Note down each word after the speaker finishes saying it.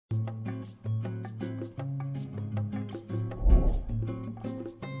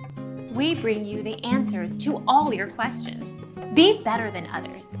we bring you the answers to all your questions. Be better than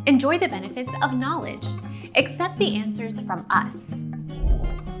others. Enjoy the benefits of knowledge. Accept the answers from us.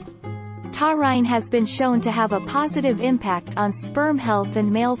 Taurine has been shown to have a positive impact on sperm health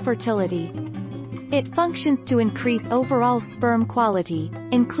and male fertility. It functions to increase overall sperm quality,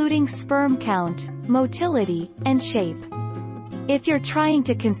 including sperm count, motility, and shape. If you're trying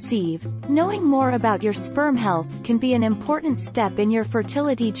to conceive, knowing more about your sperm health can be an important step in your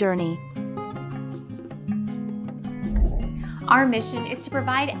fertility journey. Our mission is to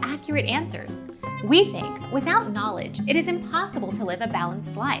provide accurate answers. We think without knowledge, it is impossible to live a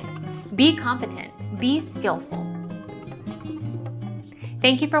balanced life. Be competent, be skillful.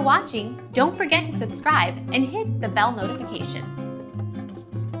 Thank you for watching. Don't forget to subscribe and hit the bell notification.